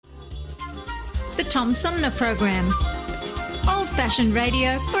The Tom Sumner Program. Old-fashioned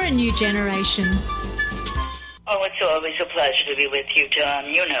radio for a new generation. Oh, it's always a pleasure to be with you, Tom.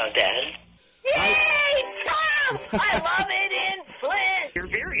 You know that. Yay, Tom! I love it in Flint! You're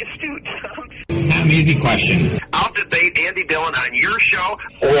very astute, Tom. Not an easy question. I'll debate Andy Dillon on your show.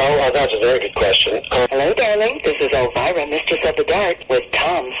 Well, that's a very good question. Hello, darling. This is Elvira, Mistress of the Dark, with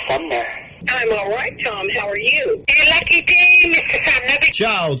Tom Sumner. I'm all right, Tom. How are you? A lucky day, Mr. Sumner.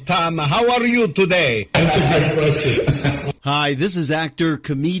 Ciao, Tom. How are you today? That's a good question. Hi, this is actor,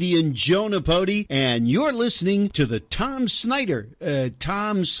 comedian Joe Napodi, and you're listening to the Tom Smothers.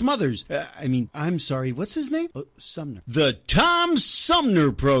 I'm sorry, what's his name? Sumner. The Tom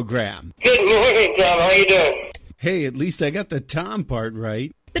Sumner Program. Good morning, Tom. How you doing? Hey, at least I got the Tom part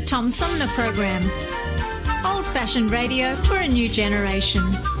right. The Tom Sumner Program. Old-fashioned radio for a new generation.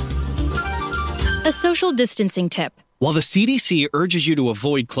 A social distancing tip. While the CDC urges you to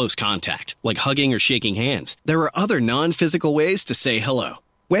avoid close contact, like hugging or shaking hands, there are other non-physical ways to say hello.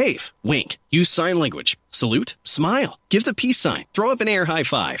 Wave, wink, use sign language, salute, smile, give the peace sign, throw up an air high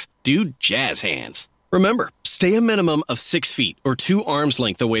five, do jazz hands. Remember, stay a minimum of 6 feet or 2 arms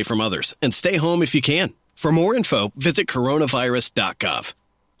length away from others, and stay home if you can. For more info, visit coronavirus.gov.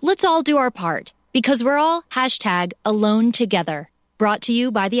 Let's all do our part, because we're all #AloneTogether. Brought to you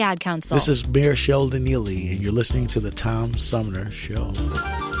by the Ad Council. This is Mayor Sheldon Neely, and you're listening to the Tom Sumner Show.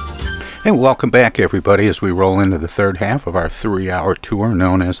 And welcome back, everybody, as we roll into the third half of our 3-hour tour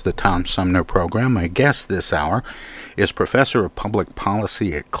known as the Tom Sumner Program. My guest this hour is Professor of Public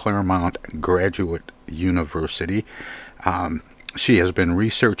Policy at Claremont Graduate University. She has been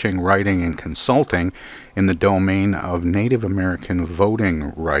researching, writing, and consulting in the domain of Native American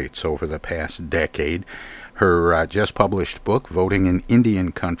voting rights over the past decade. Her just-published book, Voting in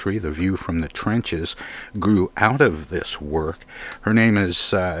Indian Country, The View from the Trenches, grew out of this work. Her name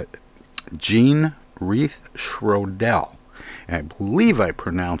is Jean Schroedel. I believe I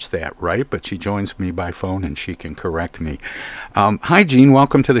pronounced that right, but she joins me by phone and she can correct me. Hi, Jean.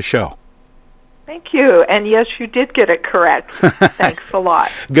 Welcome to the show. Thank you. And yes, you did get it correct. Thanks a lot.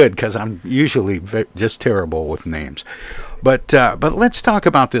 Good, because I'm usually just terrible with names. But let's talk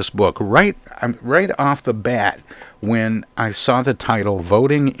about this book. Right off the bat, when I saw the title,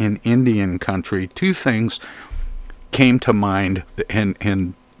 Voting in Indian Country, 2 things came to mind,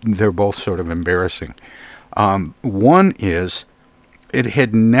 and they're both sort of embarrassing. One is, it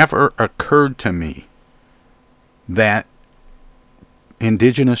had never occurred to me that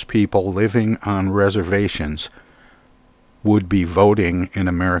indigenous people living on reservations would be voting in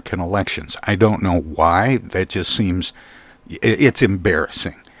American elections. I don't know why. That just seems... it's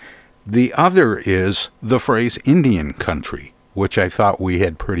embarrassing. The other is the phrase Indian country, which I thought we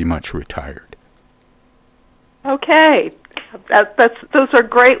had pretty much retired. Okay. Those are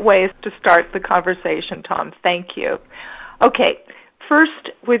great ways to start the conversation, Tom. Thank you. Okay. First,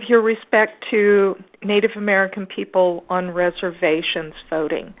 with your respect to Native American people on reservations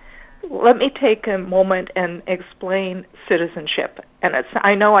voting, let me take a moment and explain citizenship. And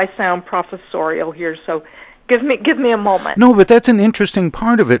I know I sound professorial here, so Give me a moment. No, but that's an interesting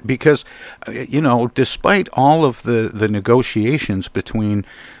part of it because, despite all of the negotiations between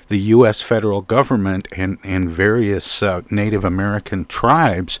the U.S. federal government and various Native American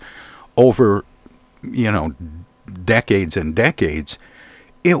tribes over, decades and decades,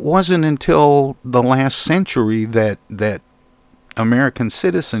 it wasn't until the last century that American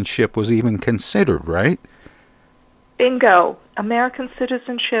citizenship was even considered, right? Bingo. American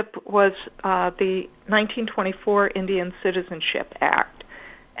citizenship was the 1924 Indian Citizenship Act.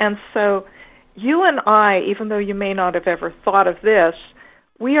 And so you and I, even though you may not have ever thought of this,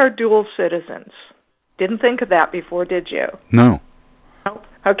 we are dual citizens. Didn't think of that before, did you? No. No?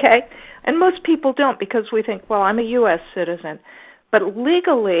 Okay. And most people don't because we think, well, I'm a U.S. citizen. But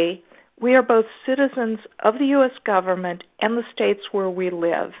legally, we are both citizens of the U.S. government and the states where we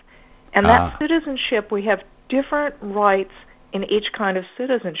live. And that citizenship, we have different rights in each kind of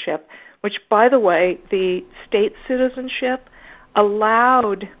citizenship, which, by the way, the state citizenship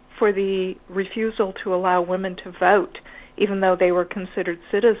allowed for the refusal to allow women to vote, even though they were considered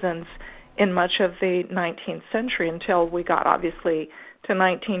citizens in much of the 19th century until we got, obviously, to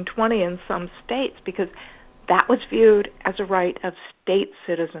 1920 in some states, because that was viewed as a right of state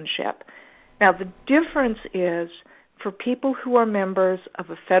citizenship. Now, the difference is for people who are members of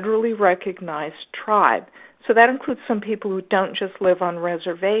a federally recognized tribe, so that includes some people who don't just live on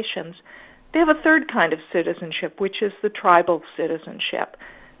reservations, they have a third kind of citizenship, which is the tribal citizenship.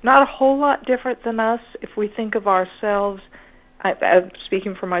 Not a whole lot different than us if we think of ourselves, I'm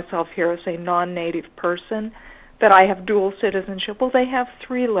speaking for myself here as a non-native person, that I have dual citizenship. Well, they have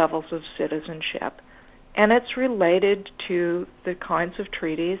 3 levels of citizenship, and it's related to the kinds of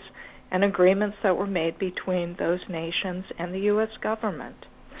treaties and agreements that were made between those nations and the U.S. government.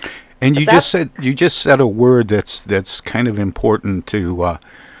 And you just said a word that's kind of important to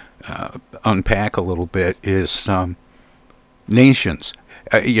unpack a little bit is nations.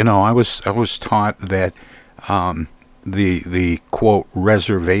 I was taught that the quote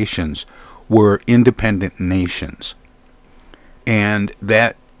reservations were independent nations, and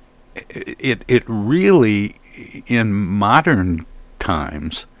that it really in modern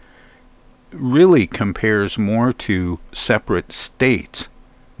times really compares more to separate states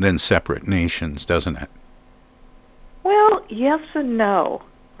than separate nations, doesn't it? Well, yes and no.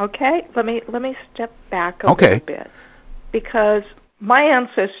 Okay, let me step back a little bit, because my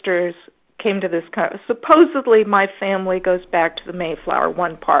ancestors came to this country. Supposedly, my family goes back to the Mayflower,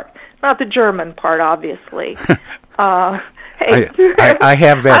 one part, not the German part, obviously. Hey, I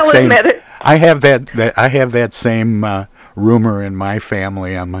have that I'll same. admit it. I have that same rumor in my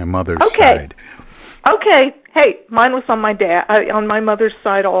family on my mother's side. Okay. Hey, mine was on my mother's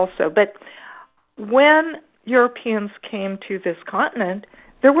side also. But when Europeans came to this continent,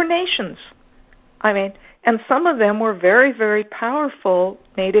 there were nations. I mean, and some of them were very, very powerful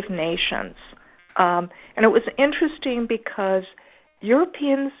native nations. And it was interesting because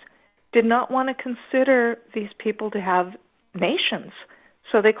Europeans did not want to consider these people to have nations,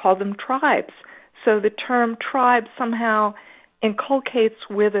 so they called them tribes. So the term tribe somehow inculcates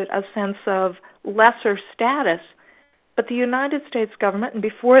with it a sense of lesser status. But the United States government, and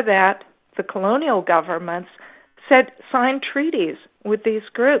before that, the colonial governments, signed treaties with these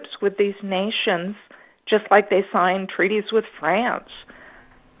groups, with these nations, just like they signed treaties with France.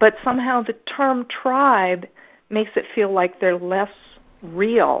 But somehow the term tribe makes it feel like they're less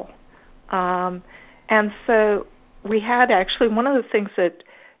real. And so we had actually one of the things that,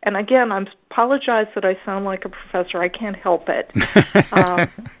 and again, I apologize that I sound like a professor. I can't help it.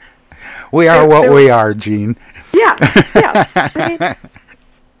 We are what we are, Jean. Yeah. I mean,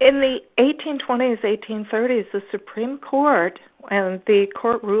 in the 1820s, 1830s, the Supreme Court and the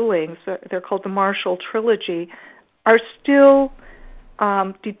court rulings, they're called the Marshall Trilogy, are still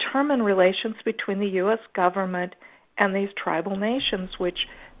determine relations between the U.S. government and these tribal nations, which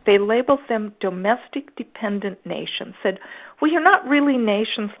they labeled them domestic dependent nations. Said, well, you're not really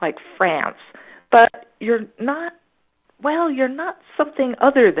nations like France, but you're not something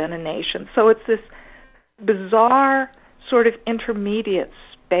other than a nation. So it's this bizarre sort of intermediate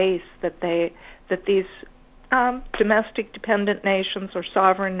space that these domestic dependent nations or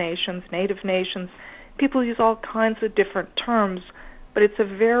sovereign nations, native nations, people use all kinds of different terms, but it's a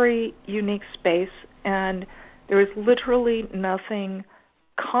very unique space, and there is literally nothing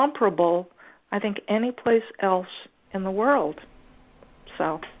comparable, I think, any place else in the world.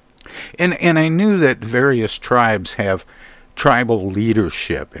 So. And I knew that various tribes have tribal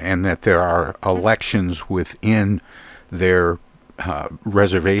leadership, and that there are elections within their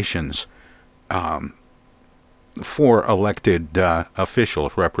reservations for elected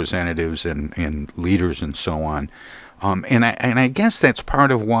officials, representatives, and leaders, and so on. And I guess that's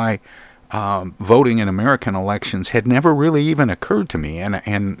part of why voting in American elections had never really even occurred to me.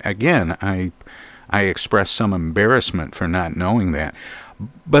 And again, I express some embarrassment for not knowing that.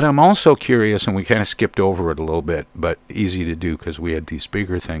 But I'm also curious, and we kind of skipped over it a little bit, but easy to do because we had these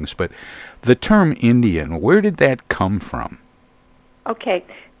bigger things. But the term Indian, where did that come from? Okay,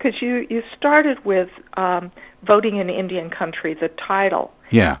 because you started with voting in Indian country, the title.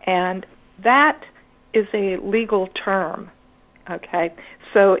 Yeah. And that is a legal term, okay?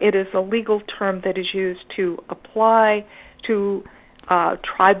 So it is a legal term that is used to apply to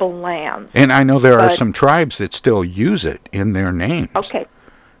tribal lands. And I know there are some tribes that still use it in their names. Okay.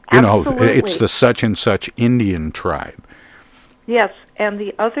 Absolutely. It's the such and such Indian tribe. Yes, and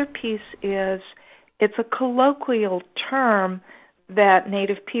the other piece is it's a colloquial term that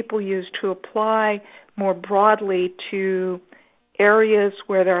Native people use to apply more broadly to areas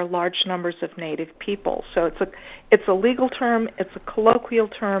where there are large numbers of Native people. So it's a legal term, it's a colloquial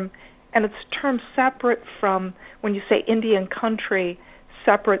term, and it's a term separate from, when you say Indian country,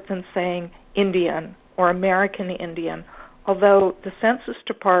 separate than saying Indian or American Indian, although the Census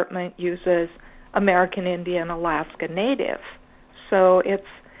Department uses American Indian, Alaska Native. So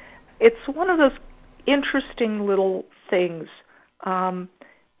it's one of those interesting little things.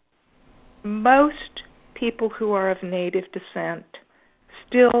 Most people who are of Native descent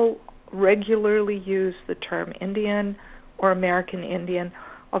still regularly use the term Indian or American Indian,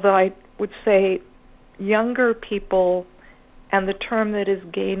 although I would say younger people, and the term that is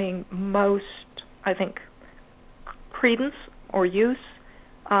gaining most, I think, credence or use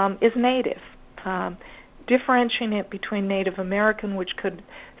is native. Differentiating it between Native American, which could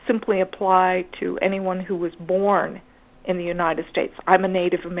simply apply to anyone who was born in the United States. I'm a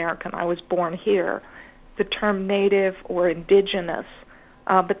Native American. I was born here. The term Native or Indigenous,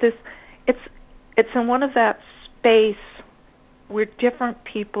 but it's in one of that space where different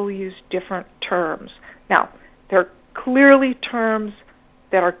people use different terms. Now, there are clearly terms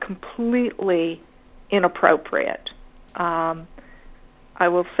that are completely inappropriate. I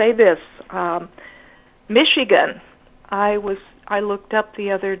will say this. Michigan, I looked up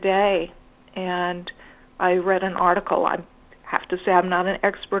the other day, and I read an article. I have to say I'm not an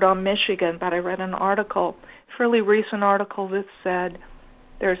expert on Michigan, but I read an article, fairly recent article, that said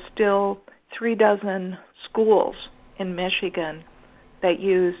there's still 36 schools in Michigan that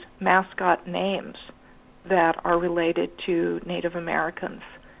use mascot names that are related to Native Americans,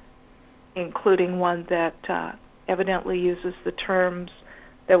 including one that evidently uses the terms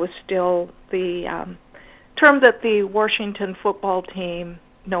that was still the term that the Washington football team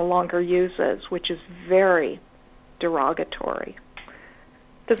no longer uses, which is very derogatory.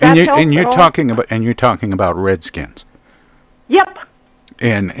 Does that help? And you're talking about Redskins. Yep.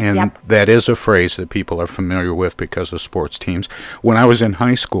 And yep. That is a phrase that people are familiar with because of sports teams. When I was in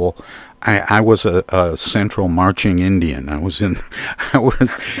high school, I was a Central Marching Indian.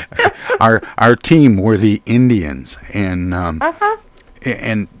 Our team were the Indians, and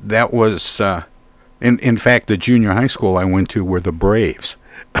and that was in fact the junior high school I went to were the Braves.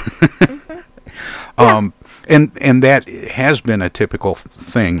 And that has been a typical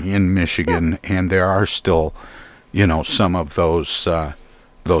thing in Michigan, and there are still, some of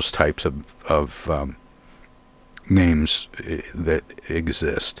those types of names that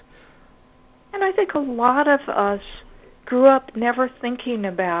exist. And I think a lot of us grew up never thinking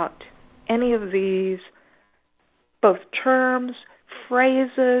about any of these, both terms,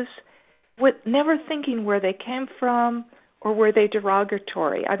 phrases, with never thinking where they came from or were they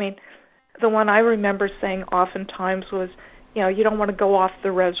derogatory. I mean, the one I remember saying oftentimes was, you don't want to go off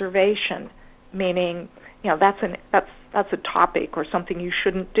the reservation, meaning, that's a topic or something you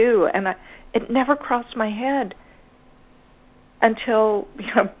shouldn't do. And it never crossed my head until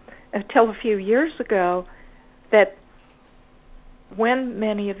a few years ago that when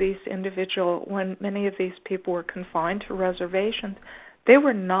many of these people were confined to reservations, they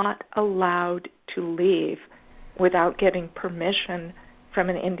were not allowed to leave without getting permission from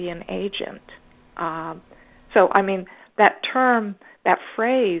an Indian agent. So, I mean, that term, that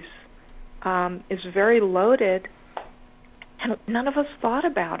phrase, is very loaded, and none of us thought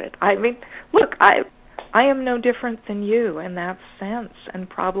about it. I mean, look, I am no different than you in that sense, and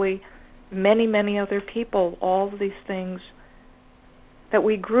probably many, many other people. All of these things that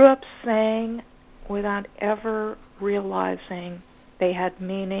we grew up saying without ever realizing they had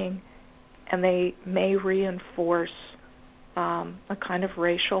meaning, and they may reinforce a kind of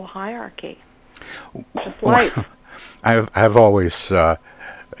racial hierarchy. Just life. I've always,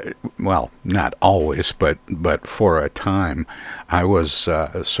 well, not always, but for a time, I was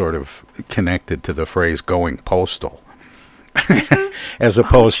sort of connected to the phrase "going postal," as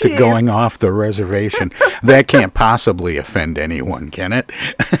opposed to going off the reservation. That can't possibly offend anyone, can it?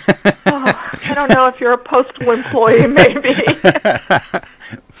 I don't know if you're a postal employee, maybe.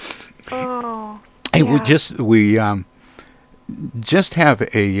 Hey, we just have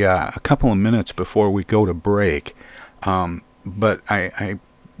a couple of minutes before we go to break, but I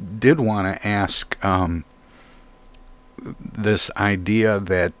did want to ask this idea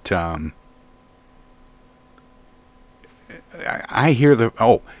that I hear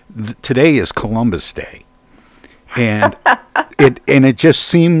today is Columbus Day, and it just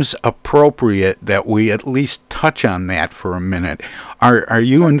seems appropriate that we at least touch on that for a minute. Are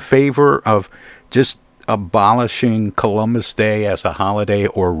you in favor of just abolishing Columbus Day as a holiday,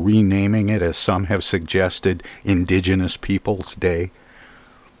 or renaming it, as some have suggested, Indigenous Peoples Day?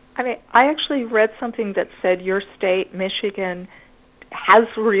 I mean, I actually read something that said your state, Michigan, has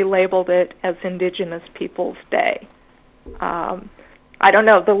relabeled it as Indigenous Peoples Day. I don't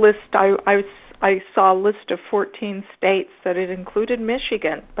know, the list, I saw a list of 14 states that it included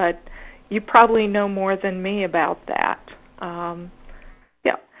Michigan, but you probably know more than me about that.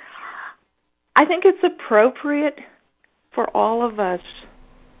 I think it's appropriate for all of us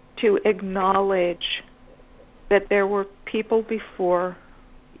to acknowledge that there were people before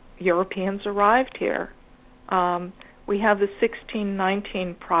Europeans arrived here. We have the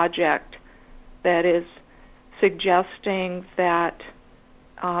 1619 Project that is suggesting that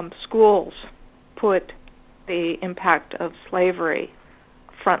schools put the impact of slavery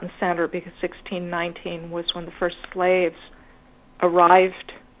front and center because 1619 was when the first slaves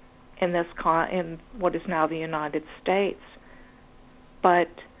arrived in in what is now the United States. But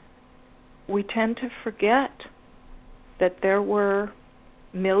we tend to forget that there were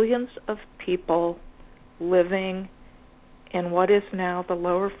millions of people living in what is now the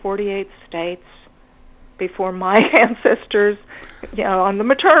lower 48 states before my ancestors, on the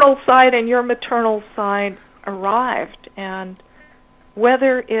maternal side and your maternal side arrived. And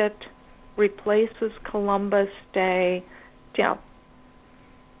whether it replaces Columbus Day,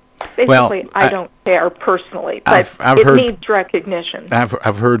 basically, I don't care personally, but it needs recognition.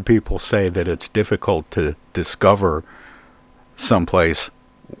 I've heard people say that it's difficult to discover someplace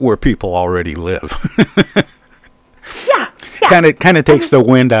where people already live. Kind of takes the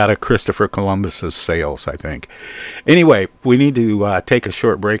wind out of Christopher Columbus's sails, I think. Anyway, we need to take a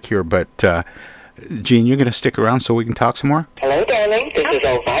short break here, but Jean, you're going to stick around so we can talk some more? Hello, darling. This is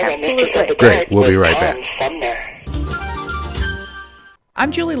Elvira, Mistress of the Great, Dark, we'll be right Tom back. Sumner.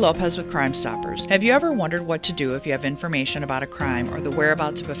 I'm Julie Lopez with Crime Stoppers. Have you ever wondered what to do if you have information about a crime or the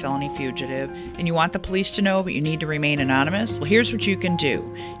whereabouts of a felony fugitive and you want the police to know but you need to remain anonymous? Well, here's what you can do.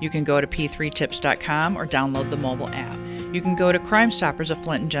 You can go to p3tips.com or download the mobile app. You can go to Crime Stoppers of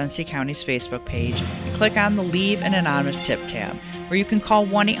Flint and Genesee County's Facebook page and click on the Leave an Anonymous Tip tab, or you can call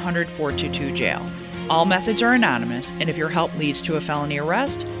 1-800-422-JAIL. All methods are anonymous, and if your help leads to a felony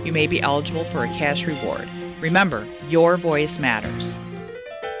arrest, you may be eligible for a cash reward. Remember, your voice matters.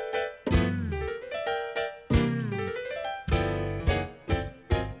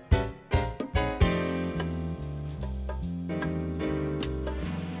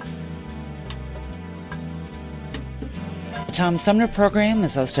 The Tom Sumner program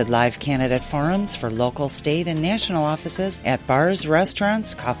is hosted live candidate forums for local, state, and national offices at bars,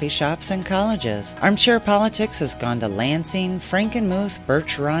 restaurants, coffee shops, and colleges. Armchair Politics has gone to Lansing, Frankenmuth,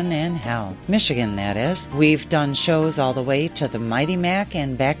 Birch Run, and Hell, Michigan, that is. We've done shows all the way to the Mighty Mac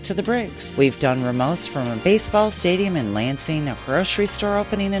and back to the Briggs. We've done remotes from a baseball stadium in Lansing, a grocery store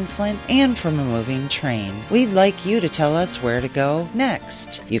opening in Flint, and from a moving train. We'd like you to tell us where to go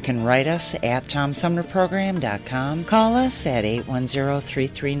next. You can write us at TomSumnerProgram.com, call us at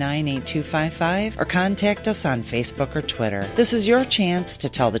 810-339-8255, or contact us on Facebook or Twitter. This is your chance to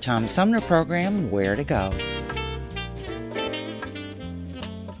tell the Tom Sumner program where to go.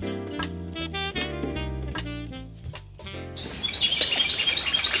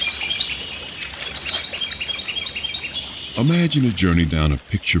 Imagine a journey down a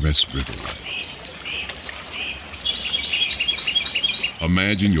picturesque river.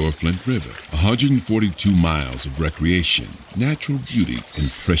 Imagine your Flint River, 142 miles of recreation, natural beauty, and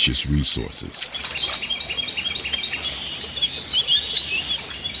precious resources.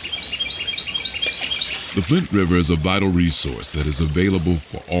 The Flint River is a vital resource that is available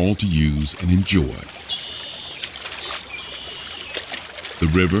for all to use and enjoy.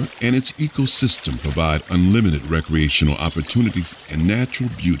 The river and its ecosystem provide unlimited recreational opportunities and natural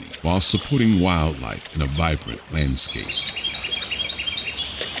beauty while supporting wildlife in a vibrant landscape.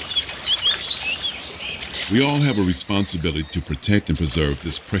 We all have a responsibility to protect and preserve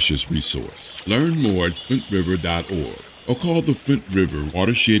this precious resource. Learn more at flintriver.org or call the Flint River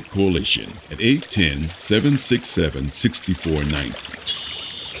Watershed Coalition at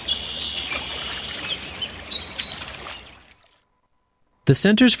 810-767-6490. The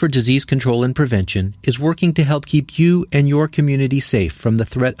Centers for Disease Control and Prevention is working to help keep you and your community safe from the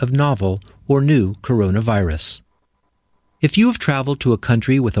threat of novel or new coronavirus. If you have traveled to a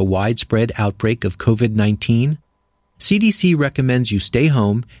country with a widespread outbreak of COVID-19, CDC recommends you stay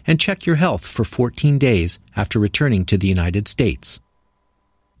home and check your health for 14 days after returning to the United States.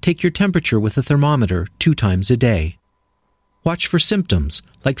 Take your temperature with a thermometer 2 times a day. Watch for symptoms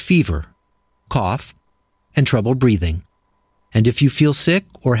like fever, cough, and trouble breathing. And if you feel sick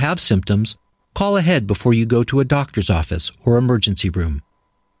or have symptoms, call ahead before you go to a doctor's office or emergency room.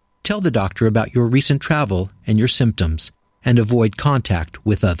 Tell the doctor about your recent travel and your symptoms, and avoid contact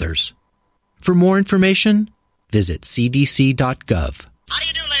with others. For more information, visit cdc.gov. How do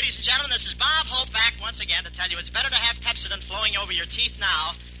you do, ladies and gentlemen? This is Bob Hope back once again to tell you it's better to have Pepsodent flowing over your teeth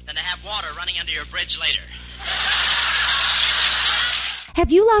now than to have water running under your bridge later. Have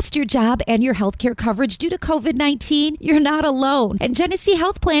you lost your job and your health care coverage due to COVID-19? You're not alone, and Genesee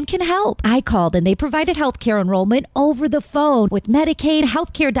Health Plan can help. I called, and they provided health care enrollment over the phone with Medicaid,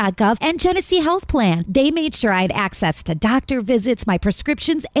 healthcare.gov, and Genesee Health Plan. They made sure I had access to doctor visits, my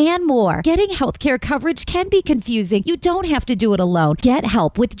prescriptions, and more. Getting health care coverage can be confusing. You don't have to do it alone. Get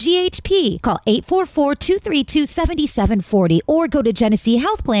help with GHP. Call 844-232-7740 or go to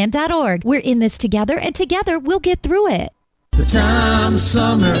GeneseeHealthPlan.org. We're in this together, and together we'll get through it. The Tom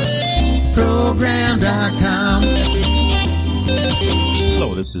Sumner Program.com.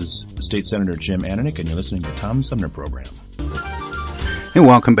 Hello, this is State Senator Jim Ananick, and you're listening to the Tom Sumner Program. Hey,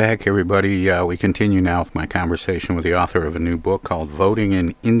 welcome back, everybody. We continue now with my conversation with the author of a new book called Voting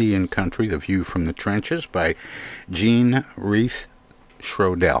in Indian Country, The View from the Trenches by Jean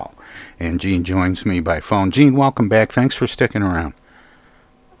Schroedel. And Jean joins me by phone. Jean, welcome back. Thanks for sticking around.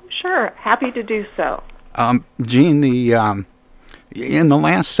 Sure, happy to do so. Jean, in the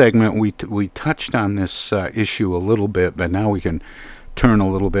last segment, we touched on this issue a little bit, but now we can turn a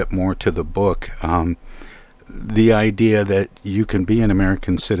little bit more to the book. The idea that you can be an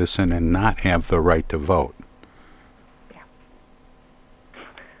American citizen and not have the right to vote.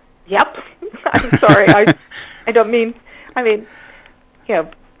 Yep. I'm sorry. I don't mean. I mean,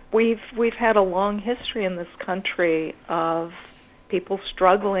 we've had a long history in this country of people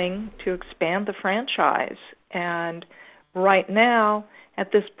struggling to expand the franchise, and right now,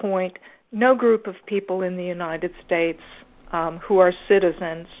 at this point, no group of people in the United States who are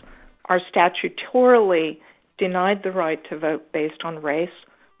citizens are statutorily denied the right to vote based on race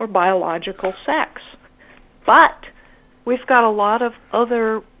or biological sex. But we've got a lot of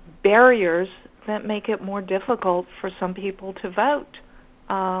other barriers that make it more difficult for some people to vote.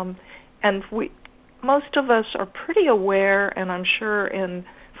 And most of us are pretty aware, and I'm sure in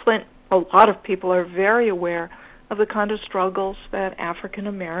Flint a lot of people are very aware of the kind of struggles that African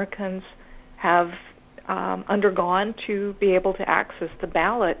Americans have undergone to be able to access the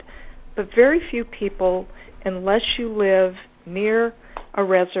ballot. But very few people, unless you live near a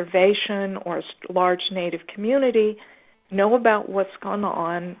reservation or a large Native community, know about what's going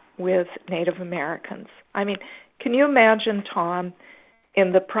on with Native Americans. I mean, can you imagine, Tom,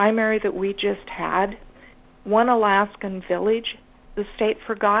 in the primary that we just had, one Alaskan village, the state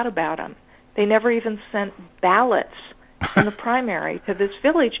forgot about them. They never even sent ballots in the primary to this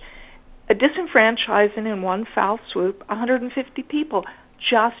village. Disenfranchising in one foul swoop, 150 people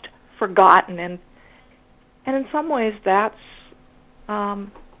just forgotten. And in some ways that's, I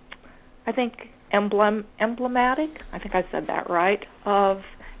think, emblematic, I think I said that right, of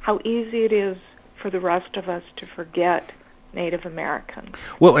how easy it is for the rest of us to forget Native Americans.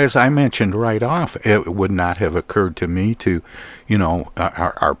 Well, as I mentioned right off, it would not have occurred to me to,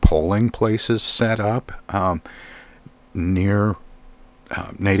 our polling places set up near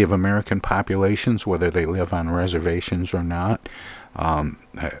Native American populations, whether they live on reservations or not. I'm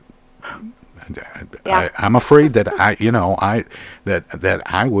afraid that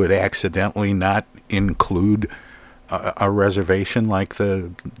I would accidentally not include a reservation like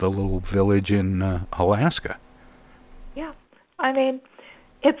the little village in Alaska. Yeah, I mean,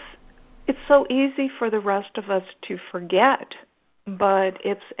 it's so easy for the rest of us to forget, but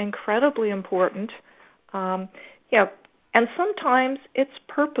it's incredibly important. And sometimes it's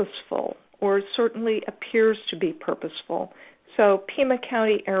purposeful, or certainly appears to be purposeful. So Pima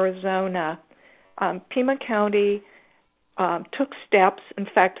County, Arizona, Pima County took steps. In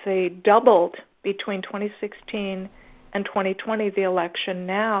fact, they doubled between 2016 and 2020, the election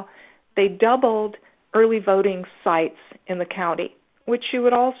now. They doubled early voting sites in the county, which you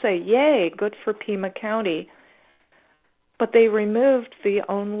would all say, yay, good for Pima County. But they removed the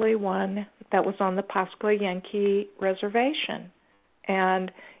only one that was on the Pascua Yankee Reservation. And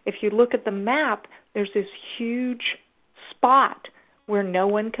if you look at the map, there's this huge spot where no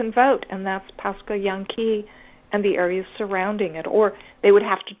one can vote, and that's Pascua Yankee and the areas surrounding it. Or they would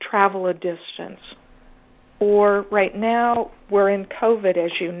have to travel a distance. Or right now, we're in COVID,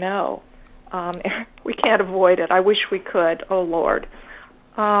 as you know. We can't avoid it. I wish we could. Oh, Lord.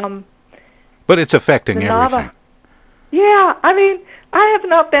 But it's affecting everything. Yeah, I mean, I have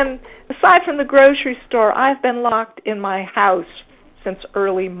not been, aside from the grocery store, I've been locked in my house since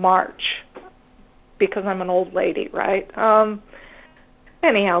early March because I'm an old lady, right?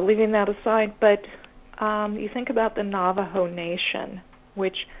 Anyhow, leaving that aside, but you think about the Navajo Nation,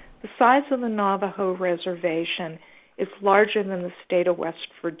 which the size of the Navajo Reservation is larger than the state of West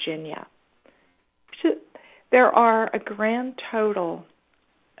Virginia. There are a grand total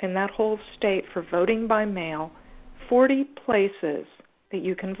in that whole state for voting by mail, 40 places that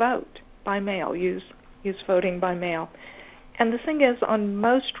you can vote by mail, use voting by mail. And the thing is, on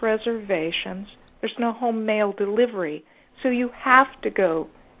most reservations, there's no home mail delivery, so you have to go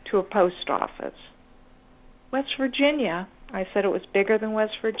to a post office. West Virginia, I said it was bigger than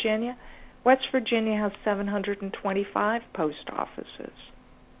West Virginia. West Virginia has 725 post offices.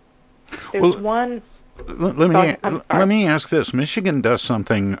 There's one... Let me ask this. Michigan does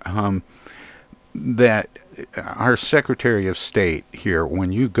something that our Secretary of State here,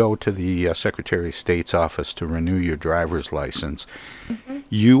 when you go to the Secretary of State's office to renew your driver's license,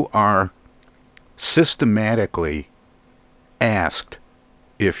 you are systematically asked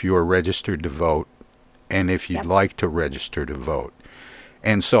if you're registered to vote and if you'd like to register to vote.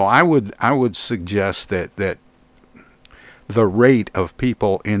 And so I would suggest that the rate of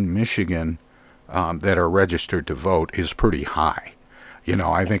people in Michigan that are registered to vote is pretty high. You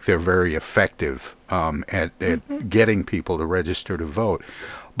know, I think they're very effective at getting people to register to vote.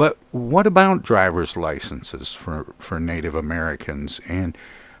 But what about driver's licenses for Native Americans and,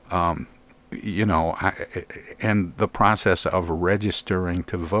 you know, and the process of registering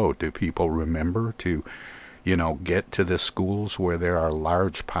to vote? Do people remember to, you know, get to the schools where there are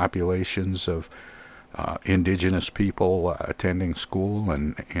large populations of indigenous people attending school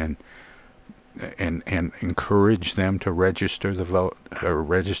and encourage them to register the vote or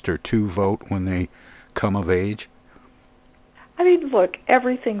register to vote when they come of age? I mean, look,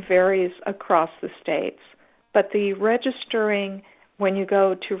 everything varies across the states, but the registering when you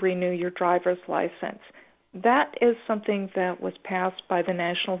go to renew your driver's license, that is something that was passed by the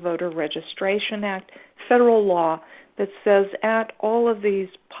National Voter Registration Act, federal law that says at all of these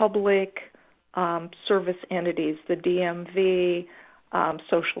public service entities, the DMV,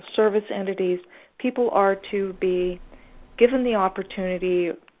 social service entities, people are to be given the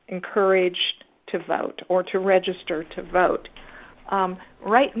opportunity, encouraged to vote or to register to vote.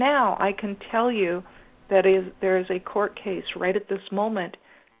 Right now, I can tell you that there is a court case right at this moment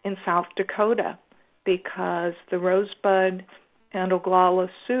in South Dakota because the Rosebud and Oglala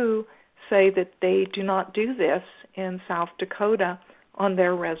Sioux say that they do not do this in South Dakota on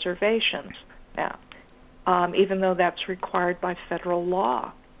their reservations now. Even though that's required by federal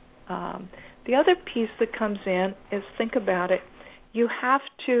law. The other piece that comes in is, think about it, you have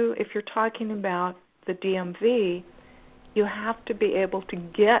to, if you're talking about the DMV, you have to be able to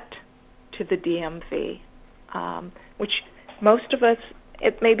get to the DMV, which most of us,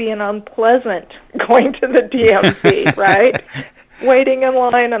 it may be an unpleasant going to the DMV, right? Waiting in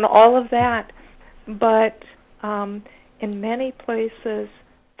line and all of that. But in many places,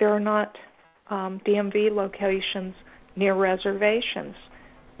 there are not DMV locations near reservations.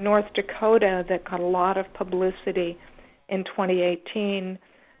 North Dakota, that got a lot of publicity in 2018,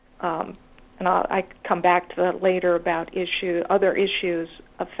 and I come back to that later about other issues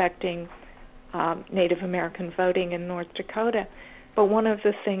affecting Native American voting in North Dakota. But one of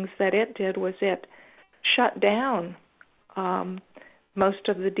the things that it did was it shut down most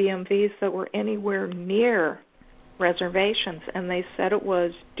of the DMVs that were anywhere near reservations, and they said it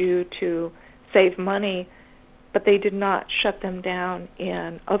was due to save money, but they did not shut them down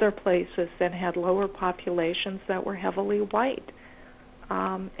in other places that had lower populations that were heavily white.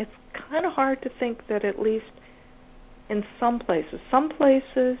 It's kind of hard to think that at least in some places,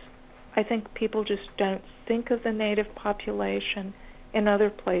 I think people just don't think of the Native population. In other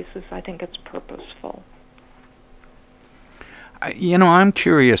places, I think it's purposeful. You know, I'm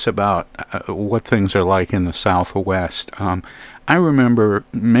curious about what things are like in the Southwest. I remember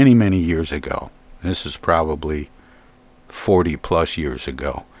many, many years ago, this is probably 40-plus years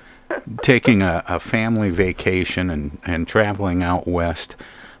ago, taking a family vacation and traveling out west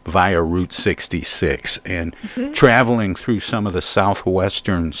via Route 66 and traveling through some of the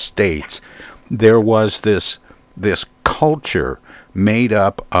southwestern states. There was this culture made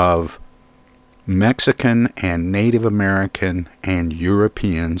up of Mexican and Native American and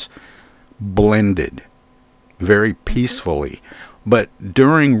Europeans blended very peacefully. But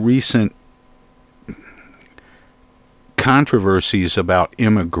during recent controversies about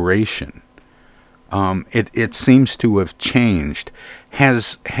immigration, it seems to have changed.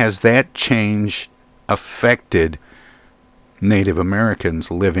 Has that change affected Native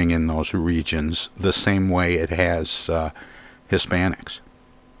Americans living in those regions the same way it has Hispanics?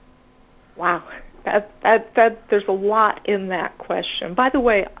 Wow, that there's a lot in that question. By the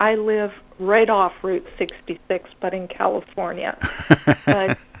way, I live right off Route 66, but in California.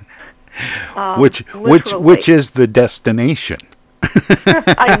 But, which is the destination?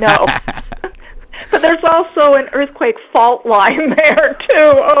 I know. But there's also an earthquake fault line there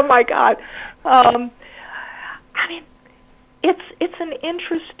too. Oh my God. I mean, it's an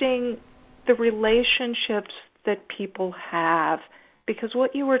interesting, the relationships that people have, because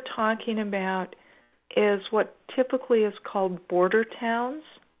what you were talking about is what typically is called border towns,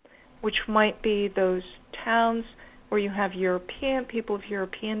 which might be those towns where you have European people of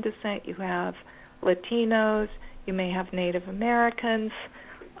European descent, you have Latinos, you may have Native Americans.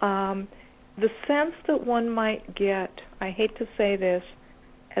 The sense that one might get, I hate to say this,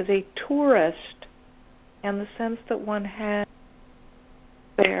 as a tourist, and the sense that one had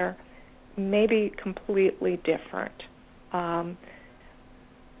there may be completely different.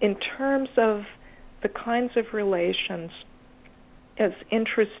 In terms of the kinds of relations, it's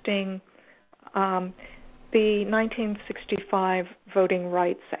interesting. The 1965 Voting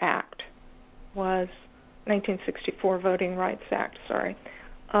Rights Act was 1964 Voting Rights Act. Sorry,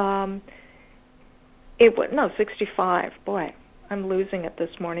 it was 65. Boy, I'm losing it this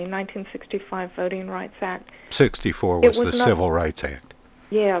morning. 1965 Voting Rights Act. 64 was the Civil Rights Act.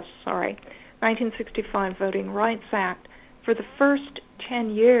 Yes, sorry. 1965 Voting Rights Act. For the first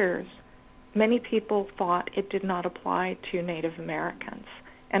 10 years, many people thought it did not apply to Native Americans.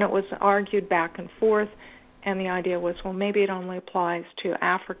 And it was argued back and forth, and the idea was, well, maybe it only applies to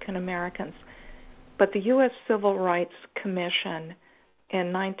African Americans. But the U.S. Civil Rights Commission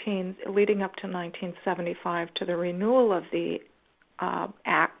leading up to 1975 to the renewal of the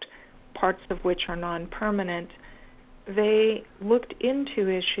Act, parts of which are non-permanent, they looked into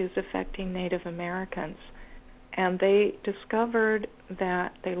issues affecting Native Americans. And they discovered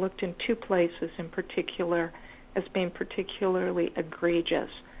that they looked in two places in particular as being particularly egregious.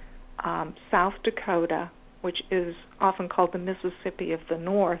 South Dakota, which is often called the Mississippi of the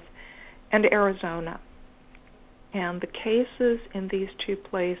North, and Arizona. And the cases in these two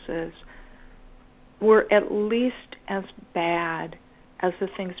places were at least as bad as the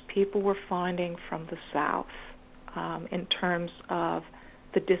things people were finding from the South in terms of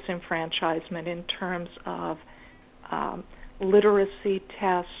the disenfranchisement, in terms of literacy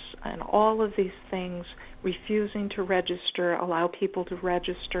tests and all of these things, refusing to register, allow people to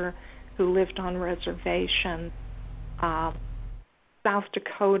register who lived on reservations. South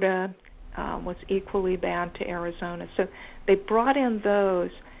Dakota was equally bad to Arizona. So they brought in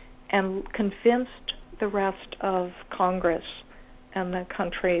those and convinced the rest of Congress and the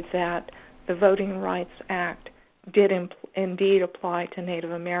country that the Voting Rights Act did indeed apply to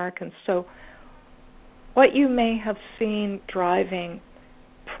Native Americans. So what you may have seen driving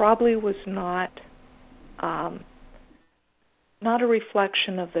probably was not a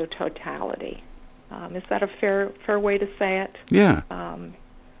reflection of the totality. Is that a fair way to say it? Yeah.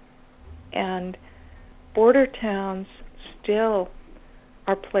 And border towns still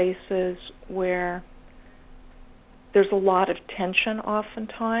are places where there's a lot of tension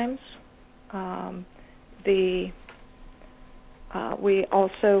oftentimes. We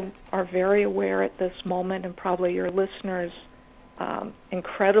also are very aware at this moment, and probably your listeners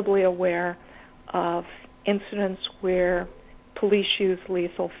incredibly aware of incidents where police use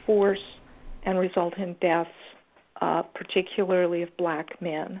lethal force and result in deaths, particularly of black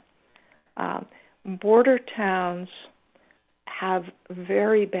men. Border towns have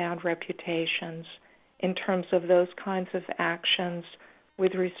very bad reputations in terms of those kinds of actions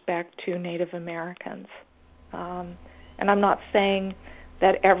with respect to Native Americans. And I'm not saying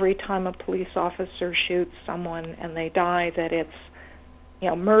that every time a police officer shoots someone and they die that it's,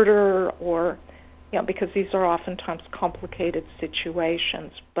 murder or, because these are oftentimes complicated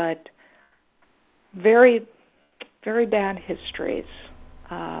situations, but very, very bad histories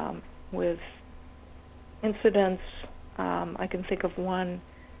with incidents. I can think of one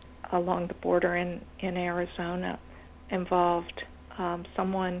along the border in Arizona involved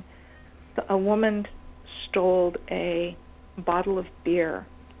a woman stole a bottle of beer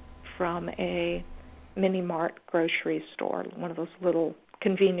from a mini-mart grocery store, one of those little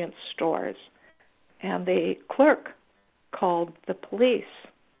convenience stores, and the clerk called the police,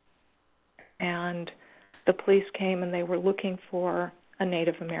 and the police came and they were looking for a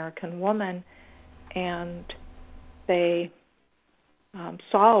Native American woman, and they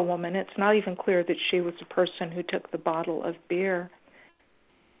saw a woman. It's not even clear that she was the person who took the bottle of beer,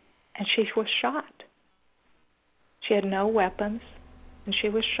 and she was shot. She had no weapons, and she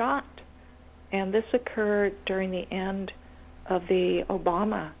was shot. And this occurred during the end of the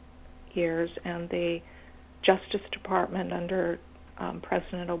Obama years, and the Justice Department under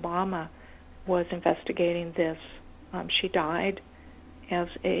President Obama was investigating this. She died as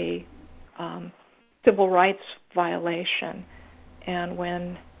a civil rights violation. And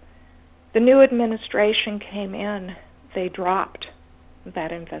when the new administration came in, they dropped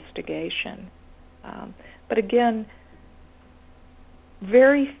that investigation. But again,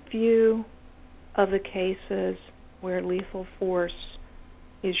 very few of the cases where lethal force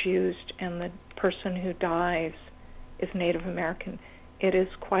is used and the person who dies is Native American. It is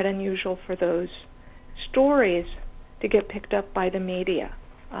quite unusual for those stories to get picked up by the media.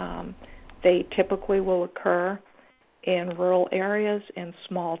 They typically will occur in rural areas, in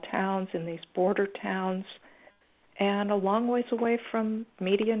small towns, in these border towns, and a long ways away from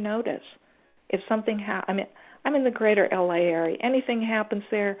media notice. If something I'm in the greater LA area. Anything happens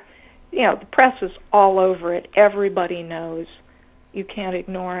there, the press is all over it. Everybody knows. You can't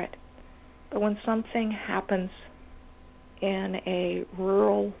ignore it. But when something happens in a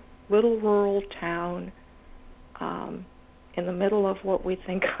little rural town, in the middle of what we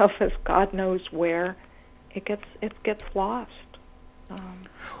think of as God knows where, it gets lost.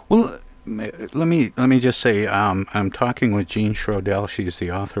 Well, let me just say, I'm talking with Jean Schroedel. She's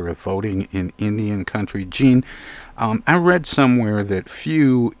the author of Voting in Indian Country. Jean, I read somewhere that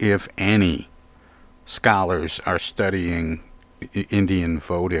few, if any, scholars are studying Indian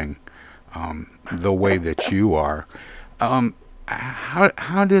voting the way that you are.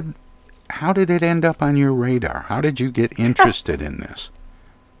 How did it end up on your radar? How did you get interested in this?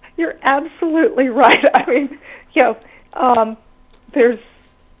 You're absolutely right. I mean, there's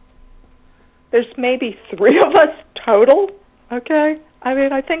maybe 3 of us total. Okay, I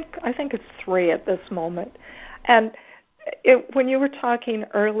mean, I think it's 3 at this moment. And when you were talking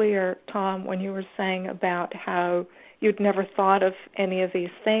earlier, Tom, when you were saying about how you'd never thought of any of these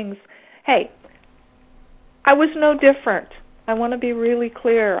things, hey, I was no different. I want to be really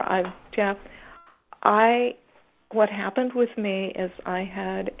clear. What happened with me is I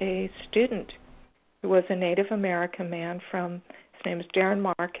had a student who was a Native American man his name is Darren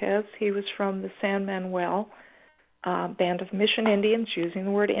Marquez. He was from the San Manuel Band of Mission Indians, using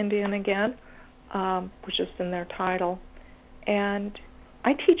the word Indian again, which is in their title. And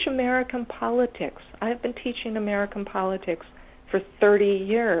I teach American politics. I have been teaching American politics for 30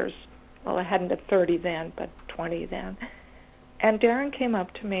 years. Well, I hadn't been 30 then, but 20 then. And Darren came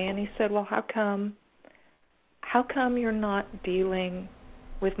up to me and he said, well, how come you're not dealing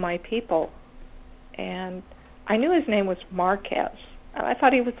with my people? And I knew his name was Marquez. I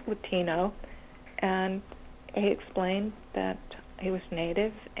thought he was Latino. And he explained that he was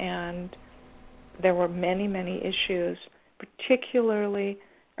Native, and there were many, many issues, particularly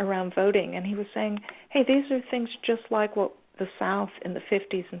around voting. And he was saying, hey, these are things just like what the South in the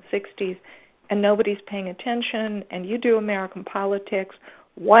 50s and 60s, and nobody's paying attention, and you do American politics.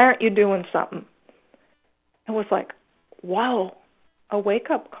 Why aren't you doing something? It was like, wow, a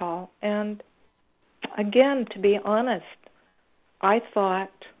wake-up call. And again, to be honest, I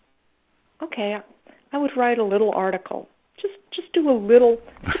thought, okay, I would write a little article. Just do a little,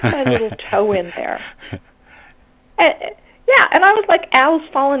 just my little toe in there. And I was like Alice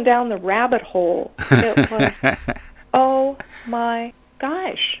falling down the rabbit hole. It was, oh my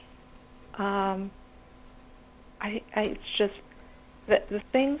gosh. It's just the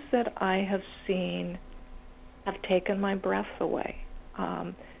things that I have seen have taken my breath away.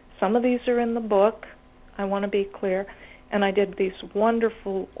 Some of these are in the book, I want to be clear, and I did these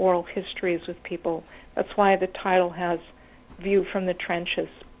wonderful oral histories with people. That's why the title has View from the Trenches,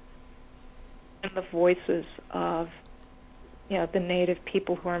 and the voices of the Native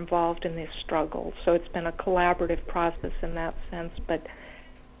people who are involved in these struggles. So it's been a collaborative process in that sense. But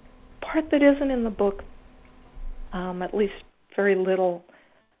part that isn't in the book, at least very little,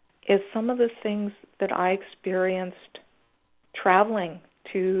 is some of the things that I experienced traveling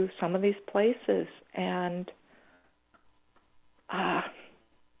to some of these places. And I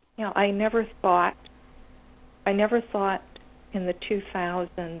never thought in the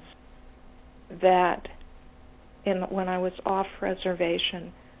 2000s that when I was off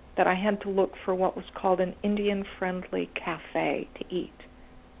reservation that I had to look for what was called an Indian-friendly cafe to eat,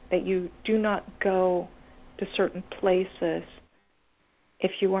 that you do not go to certain places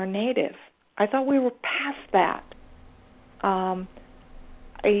if you are Native. I thought we were past that.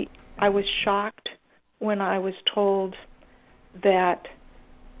 I was shocked when I was told that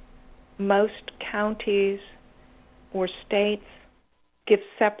most counties or states give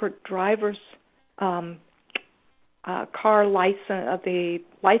separate drivers car license, the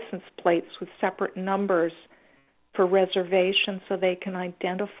license plates with separate numbers for reservations so they can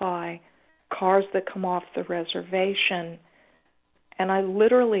identify cars that come off the reservation. And I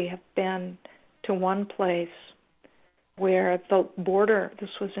literally have been to one place where the border, this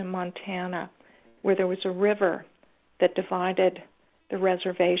was in Montana, where there was a river that divided the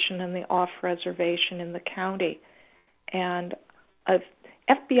reservation and the off-reservation in the county. And an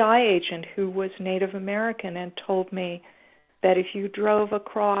FBI agent who was Native American and told me that if you drove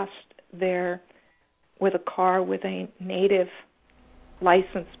across there with a car with a Native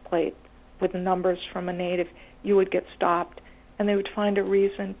license plate with numbers from a Native, you would get stopped and they would find a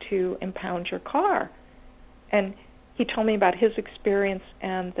reason to impound your car. And he told me about his experience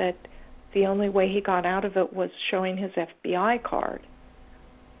and that the only way he got out of it was showing his FBI card.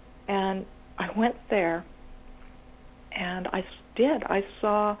 And I went there, And I did. I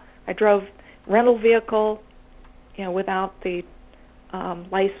drove rental vehicle, without the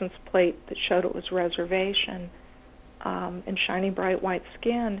license plate that showed it was reservation, and shiny bright white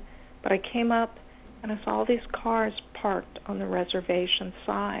skin. But I came up and I saw all these cars parked on the reservation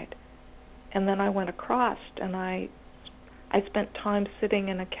side. And then I went across, and I spent time sitting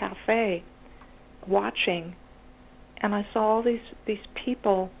in a cafe watching, and I saw all these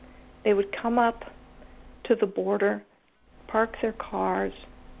people. They would come up to the border, park their cars,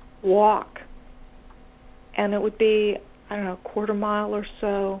 walk, and it would be, I don't know, a quarter mile or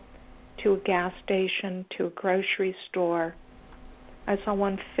so to a gas station, to a grocery store. I saw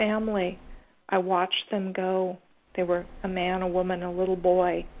one family. I watched them go. They were a man, a woman, a little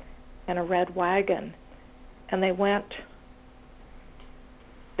boy, and a red wagon. And they went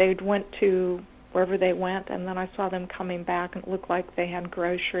to wherever they went, and then I saw them coming back, and it looked like they had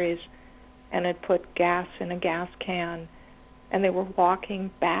groceries and had put gas in a gas can, and they were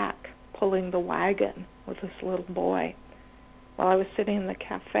walking back, pulling the wagon with this little boy. While I was sitting in the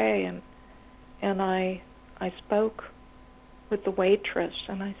cafe, and I spoke with the waitress,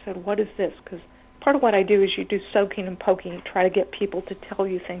 and I said, "What is this?" Because part of what I do is you do soaking and poking. You try to get people to tell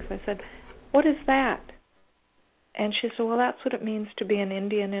you things. I said, "What is that?" And she said, "Well, that's what it means to be an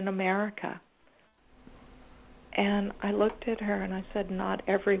Indian in America." And I looked at her and I said, "Not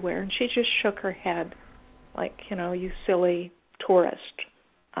everywhere." And she just shook her head like, "You silly tourist.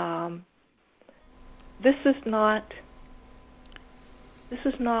 This is not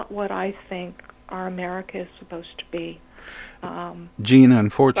what I think our America is supposed to be." Jean,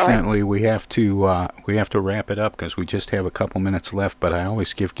 unfortunately, we have to wrap it up because we just have a couple minutes left. But I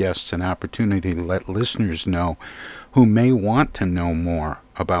always give guests an opportunity to let listeners know who may want to know more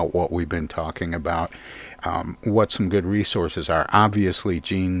about what we've been talking about, what some good resources are. Obviously,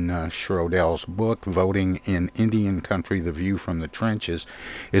 Jean Schroedel's book, Voting in Indian Country, The View from the Trenches,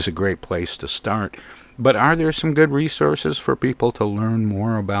 is a great place to start. But are there some good resources for people to learn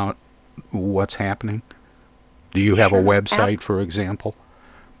more about what's happening? Do you have a website, for example?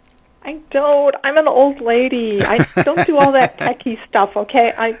 I don't. I'm an old lady. I don't do all that techie stuff,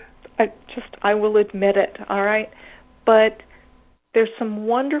 okay? I will admit it, all right? But there's some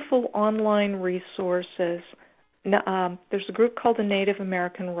wonderful online resources. There's a group called the Native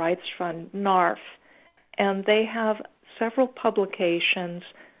American Rights Fund, NARF, and they have several publications,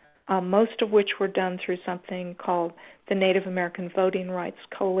 most of which were done through something called the Native American Voting Rights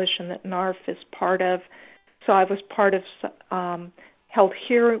Coalition that NARF is part of. So I was part of,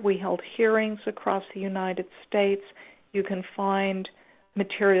 we held hearings across the United States. You can find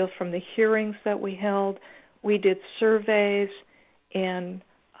material from the hearings that we held. We did surveys in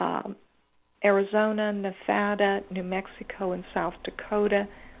Arizona, Nevada, New Mexico, and South Dakota.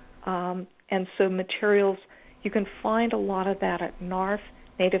 And so materials, you can find a lot of that at NARF,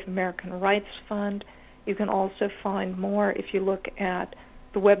 Native American Rights Fund. You can also find more if you look at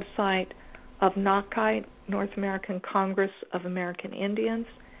the website of NACI, North American Congress of American Indians.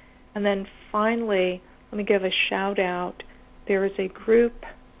 And then finally, let me give a shout out. There is a group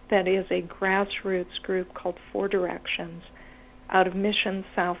that is a grassroots group called Four Directions out of Mission,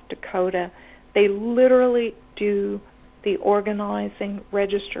 South Dakota. They literally do the organizing,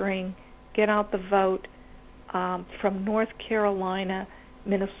 registering, get out the vote from North Carolina,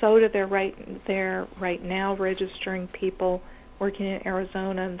 Minnesota. They're right there right now registering people, working in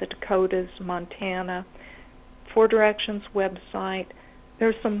Arizona and the Dakotas, Montana. Four Directions website.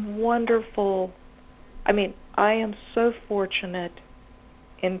 There's some wonderful, I am so fortunate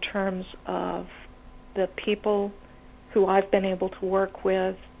in terms of the people who I've been able to work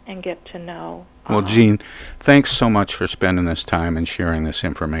with and get to know. Well, Jean, thanks so much for spending this time and sharing this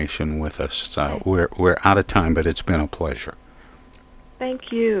information with us. We're out of time, but it's been a pleasure.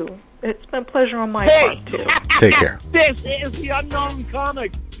 Thank you. It's been a pleasure on my part, too. Take care. This is the Unknown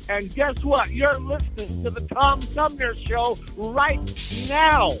Comic, and guess what? You're listening to the Tom Sumner Show right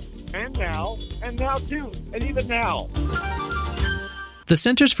now. And now, and now too, and even now. The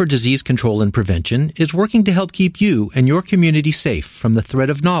Centers for Disease Control and Prevention is working to help keep you and your community safe from the threat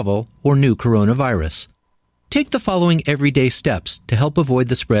of novel or new coronavirus. Take the following everyday steps to help avoid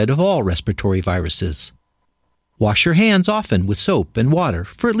the spread of all respiratory viruses. Wash your hands often with soap and water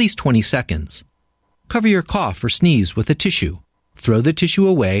for at least 20 seconds. Cover your cough or sneeze with a tissue. Throw the tissue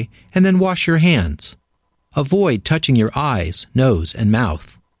away and then wash your hands. Avoid touching your eyes, nose, and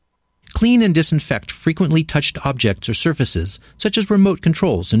mouth. Clean and disinfect frequently touched objects or surfaces, such as remote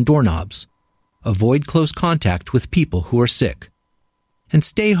controls and doorknobs. Avoid close contact with people who are sick. And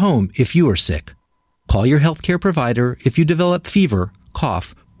stay home if you are sick. Call your healthcare provider if you develop fever,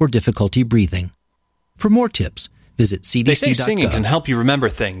 cough, or difficulty breathing. For more tips, Visit cdc.gov. They say singing can help you remember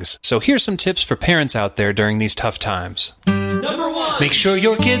things, so here's some tips for parents out there during these tough times. Number 1. Make sure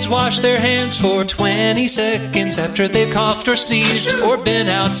your kids wash their hands for 20 seconds after they've coughed or sneezed or been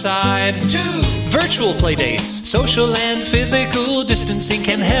outside. 2. Virtual play dates. Social and physical distancing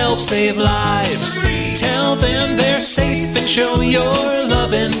can help save lives. 3. Tell them they're safe and show your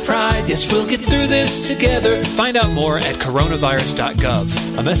love and pride. Yes, we'll get through this together. Find out more at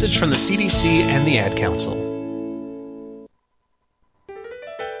coronavirus.gov. A message from the CDC and the Ad Council.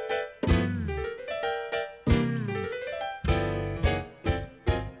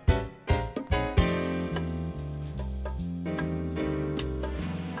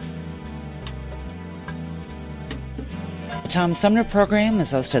 The Tom Sumner program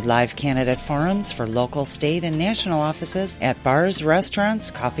is hosted live candidate forums for local, state, and national offices at bars, restaurants,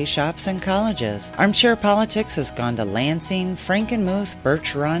 coffee shops, and colleges. Armchair Politics has gone to Lansing, Frankenmuth,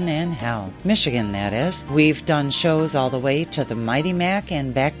 Birch Run, and Hell. Michigan, that is. We've done shows all the way to the Mighty Mac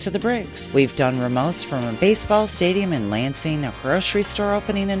and back to the Briggs. We've done remotes from a baseball stadium in Lansing, a grocery store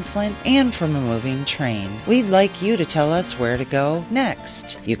opening in Flint, and from a moving train. We'd like you to tell us where to go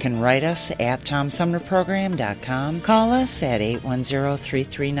next. You can write us at TomSumnerProgram.com, call us at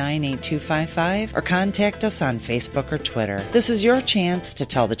 810-339-8255, or contact us on Facebook or Twitter. This is your chance to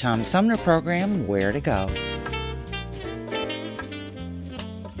tell the Tom Sumner program where to go.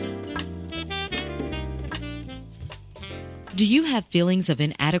 Do you have feelings of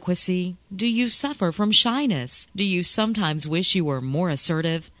inadequacy? Do you suffer from shyness? Do you sometimes wish you were more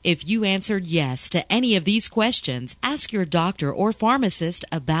assertive? If you answered yes to any of these questions, ask your doctor or pharmacist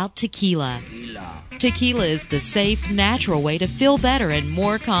about tequila. Tequila is the safe, natural way to feel better and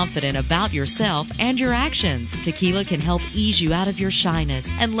more confident about yourself and your actions. Tequila can help ease you out of your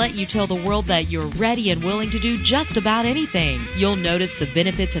shyness and let you tell the world that you're ready and willing to do just about anything. You'll notice the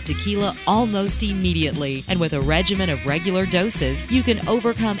benefits of tequila almost immediately, and with a regimen of regular doses, you can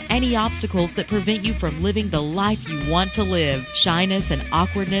overcome any obstacles that prevent you from living the life you want to live. Shyness and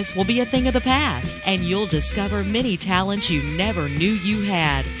awkwardness will be a thing of the past, and you'll discover many talents you never knew you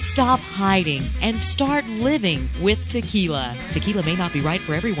had. Stop hiding and start living with tequila. Tequila may not be right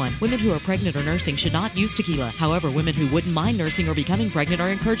for everyone. Women who are pregnant or nursing should not use tequila. However, women who wouldn't mind nursing or becoming pregnant are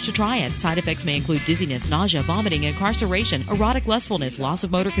encouraged to try it. Side effects may include dizziness, nausea, vomiting, incarceration, erotic lustfulness, loss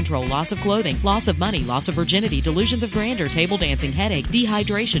of motor control, loss of clothing, loss of money, loss of virginity, delusions of grandeur, table dancing, headache,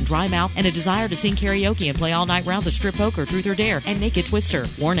 dehydration, dry mouth, and a desire to sing karaoke and play all-night rounds of strip poker, truth or dare, and naked twister.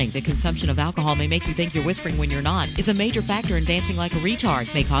 Warning, the consumption of alcohol may make you think you're whispering when you're not. It's a major factor in dancing like a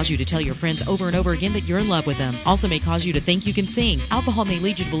retard. May cause you to tell your friends over and over again that you're in love with them. Also may cause you to think you can sing. Alcohol may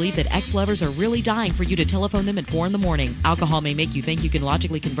lead you to believe that ex-lovers are really dying for you to telephone them at 4 in the morning. Alcohol may make you think you can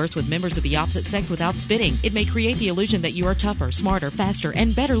logically converse with members of the opposite sex without spitting. It may create the illusion that you are tougher, smarter, faster,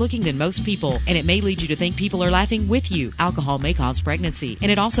 and better looking than most people. And it may lead you to think people are laughing with you. Alcohol may cause pregnancy,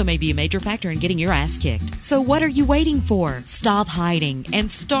 and it also may be a major factor in getting your ass kicked. So what are you waiting for? Stop hiding and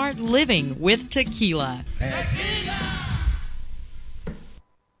start living with tequila.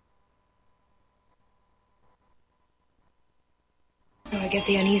 I get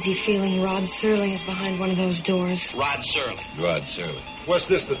the uneasy feeling Rod Serling is behind one of those doors. Rod Serling. Rod Serling. What's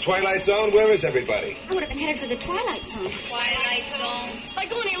this, the Twilight Zone? Where is everybody? I would have been headed for the Twilight Zone. Twilight Zone? If I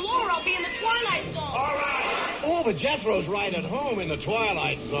go any lower, I'll be in the Twilight Zone. All right. Oh, but Jethro's right at home in the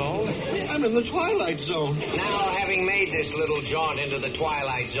Twilight Zone. I'm in the Twilight Zone. Now, having made this little jaunt into the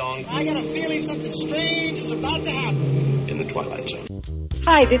Twilight Zone, I got a feeling something strange is about to happen. In the Twilight Zone.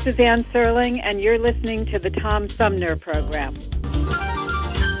 Hi, this is Ann Serling, and you're listening to the Tom Sumner program.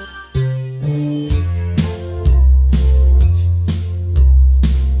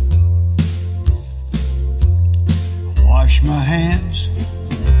 Wash my hands,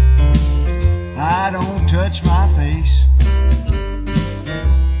 I don't touch my face,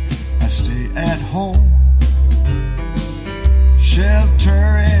 I stay at home,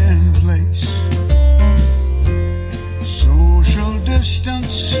 shelter in place, social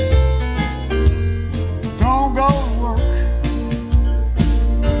distance, don't go to work,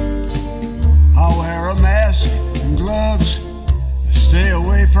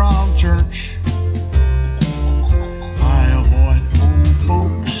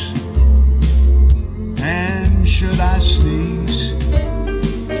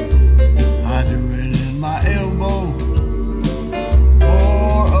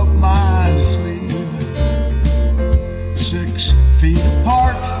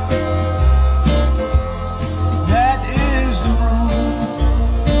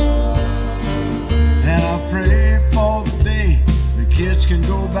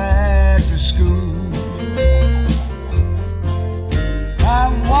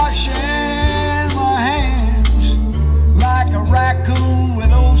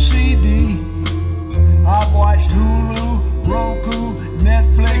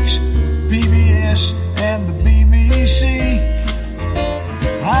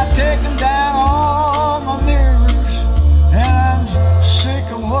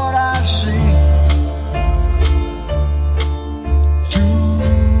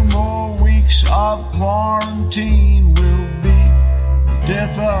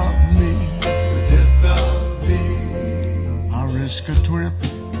 trip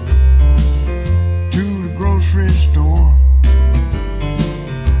to the grocery store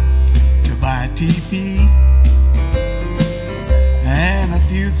to buy TP and a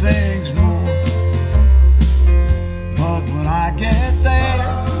few things more. But when I get there,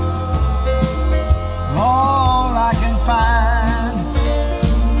 all I can find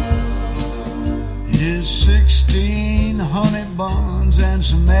is 16 honey buns and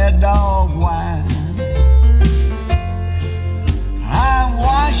some Mad Dog wine. I'm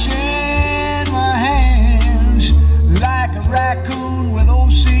washing my hands like a raccoon with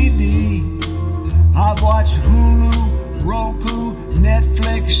OCD. I've watched Hulu, Roku,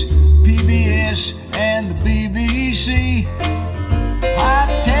 Netflix, PBS, and the BBC.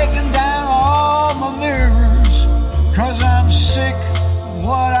 I've taken down all my mirrors 'cause I'm sick of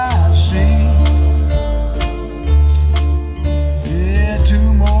what I see. Yeah,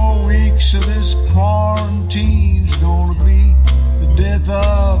 2 more weeks of this quarantine's gonna be the death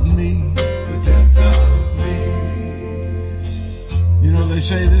of me. The death of me. You know, they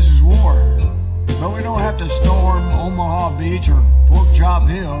say this is war, but we don't have to storm Omaha Beach or Pork Chop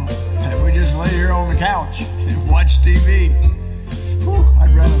Hill. We just lay here on the couch and watch TV. Whew,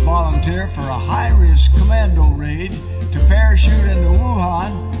 I'd rather volunteer for a high-risk commando raid to parachute into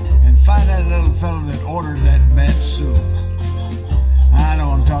Wuhan and find that little fella that ordered that bat soup. I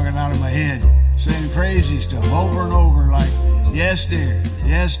know I'm talking out of my head, saying crazy stuff over and over like, yes dear,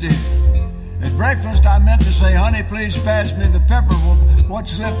 yes dear. At breakfast I meant to say, honey, please pass me the pepper. Well, what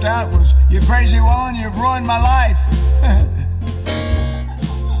slipped out was, you crazy woman, you've ruined my life.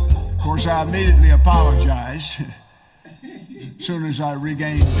 Of course, I immediately apologized as soon as I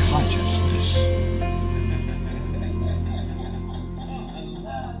regained consciousness.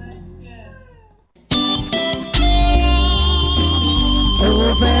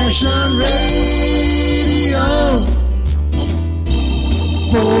 Old-fashioned radio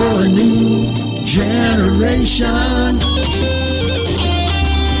for a new generation.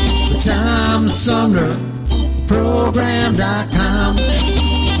 The Tom Sumner Program.com.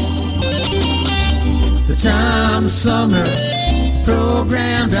 The Tom Sumner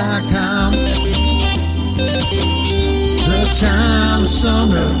Program.com. The Tom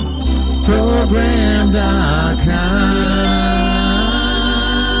Sumner Program.com.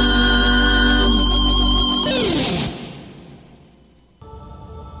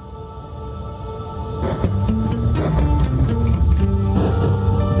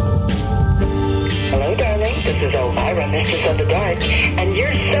 Hello, darling. This is Elvira, Mistress of the Dark, and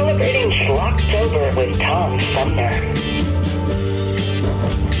you're celebrating Schlocktober with Tom Sumner.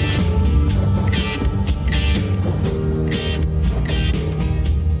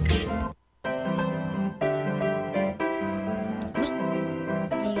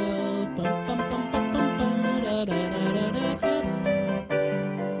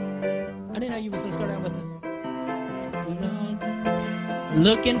 I didn't know you was going to start out with it.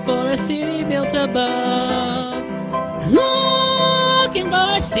 Looking for a city built above. Looking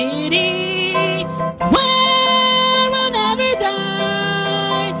for a city where we'll never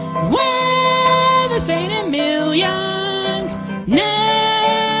die, where the saint in millions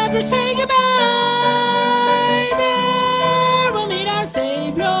never say goodbye. There we'll meet our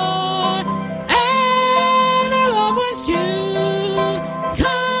Savior and our loved ones too.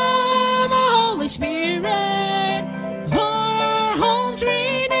 Come, Holy Spirit, for our homes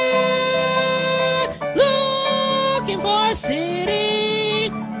renew. Looking for a city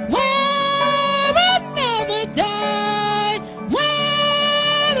where we'll never die,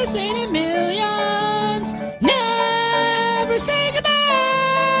 where the saint in millions never say goodbye.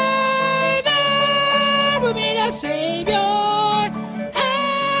 There we'll meet our Savior and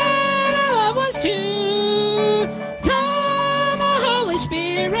our loved ones too. Come, Holy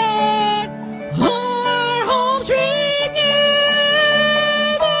Spirit, our homes renew.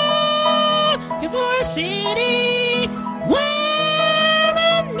 Looking for a city where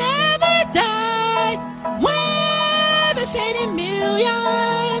we'll never die, where the saint in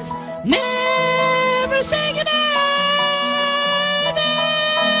millions never say goodbye.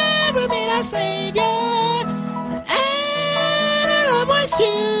 There we'll meet our Savior and our loved ones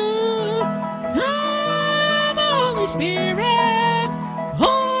too. Come, Holy Spirit,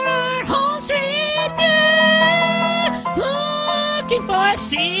 for our homes renew. Looking for a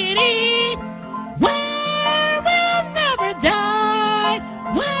city where we'll never die,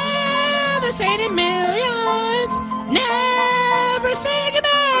 where the saint in millions never say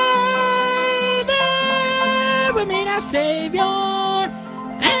goodbye. There we'll meet our Savior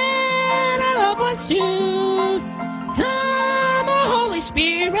and our loved ones too. Come, Holy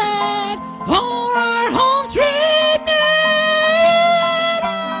Spirit, for our homes renew.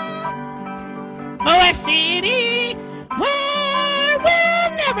 city where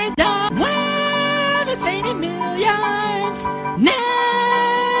we'll never die, where the sainted millions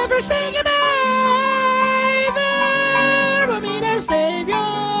never say goodbye. There will be no Savior,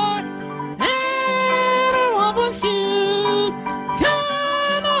 and our hope was to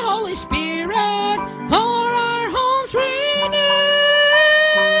come, a Holy Spirit, for our homes renewed.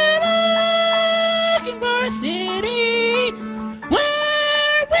 Looking for a city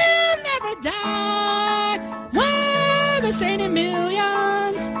where we'll never die, where the sainted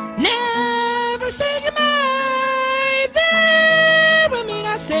millions never say goodbye. There will meet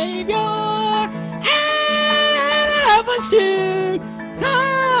our Savior, and our love was to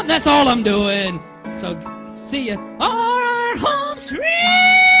come. That's all I'm doing. So see ya. Our homes renewed.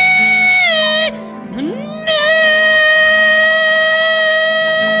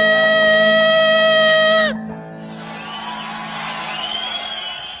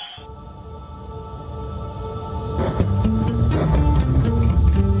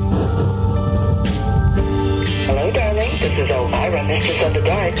 Hello, darling. This is Elvira, Mistress of the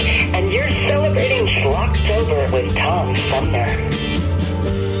Dark, and you're celebrating Schlocktober with Tom Sumner.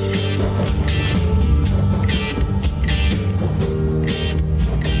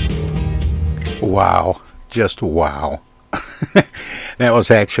 Wow. Just wow. That was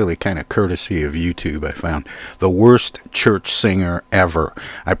actually kind of courtesy of YouTube, I found. The worst church singer ever.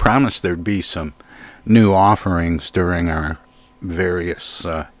 I promised there'd be some new offerings during our various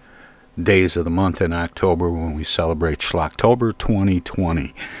days of the month in October when we celebrate Schlocktober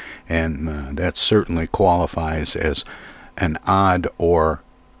 2020. And that certainly qualifies as an odd or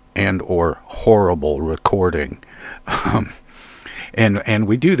horrible recording. And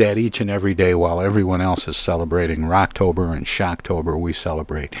we do that each and every day while everyone else is celebrating Rocktober and Shocktober. We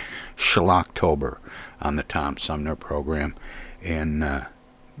celebrate Schlocktober on the Tom Sumner program. And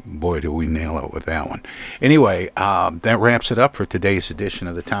boy, do we nail it with that one. Anyway, that wraps it up for today's edition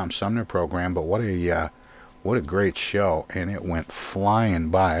of the Tom Sumner program. But what a great show, and it went flying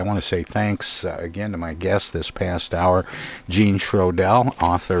by. I want to say thanks again to my guest this past hour, Jean Schroedel,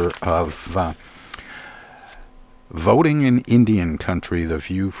 author of Voting in Indian Country, The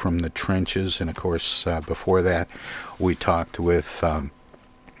View from the Trenches. And, of course, before that, we talked with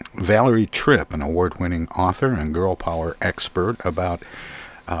Valerie Tripp, an award-winning author and girl power expert, about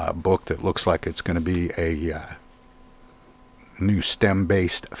a book that looks like it's going to be a new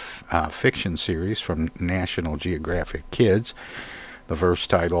STEM-based fiction series from National Geographic Kids. The first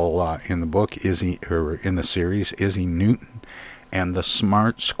title in the book, in the series, Izzy Newton and the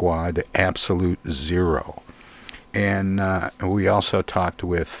Smart Squad Absolute Zero. And we also talked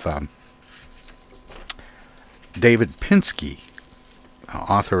with David Pinsky,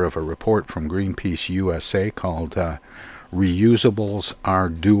 author of a report from Greenpeace USA called Reusables Are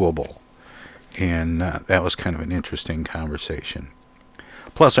Doable. And that was kind of an interesting conversation.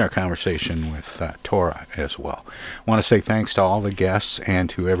 Plus our conversation with Tora as well. I want to say thanks to all the guests and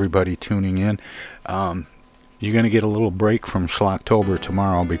to everybody tuning in. You're going to get a little break from Schlocktober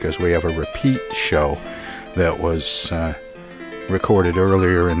tomorrow because we have a repeat show that was recorded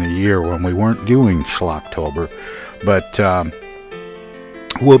earlier in the year when we weren't doing Schlocktober. But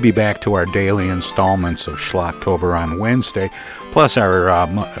we'll be back to our daily installments of Schlocktober on Wednesday, plus our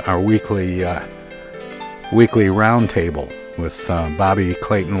weekly roundtable with Bobby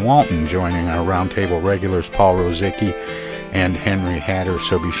Clayton Walton joining our roundtable regulars Paul Rozicki and Henry Hatter,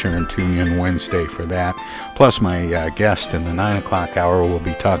 so be sure and tune in Wednesday for that. Plus my guest in the 9 o'clock hour will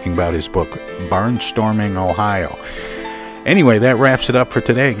be talking about his book, Barnstorming Ohio. Anyway, that wraps it up for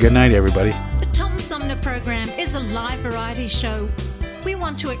today. Good night, everybody. The Tom Sumner program is a live variety show. We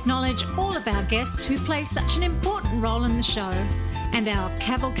want to acknowledge all of our guests who play such an important role in the show, and our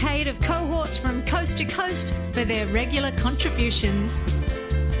cavalcade of cohorts from coast to coast for their regular contributions.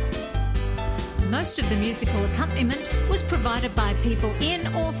 Most of the musical accompaniment was provided by people in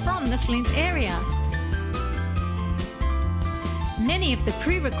or from the Flint area. Many of the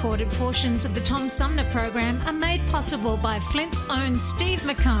pre-recorded portions of the Tom Sumner program are made possible by Flint's own Steve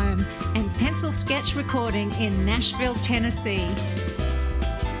McComb and Pencil Sketch Recording in Nashville, Tennessee.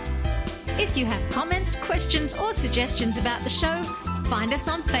 If you have comments, questions, or suggestions about the show, find us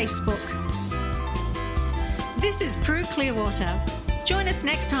on Facebook. This is Prue Clearwater. Join us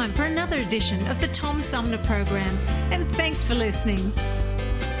next time for another edition of the Tom Sumner program, and thanks for listening.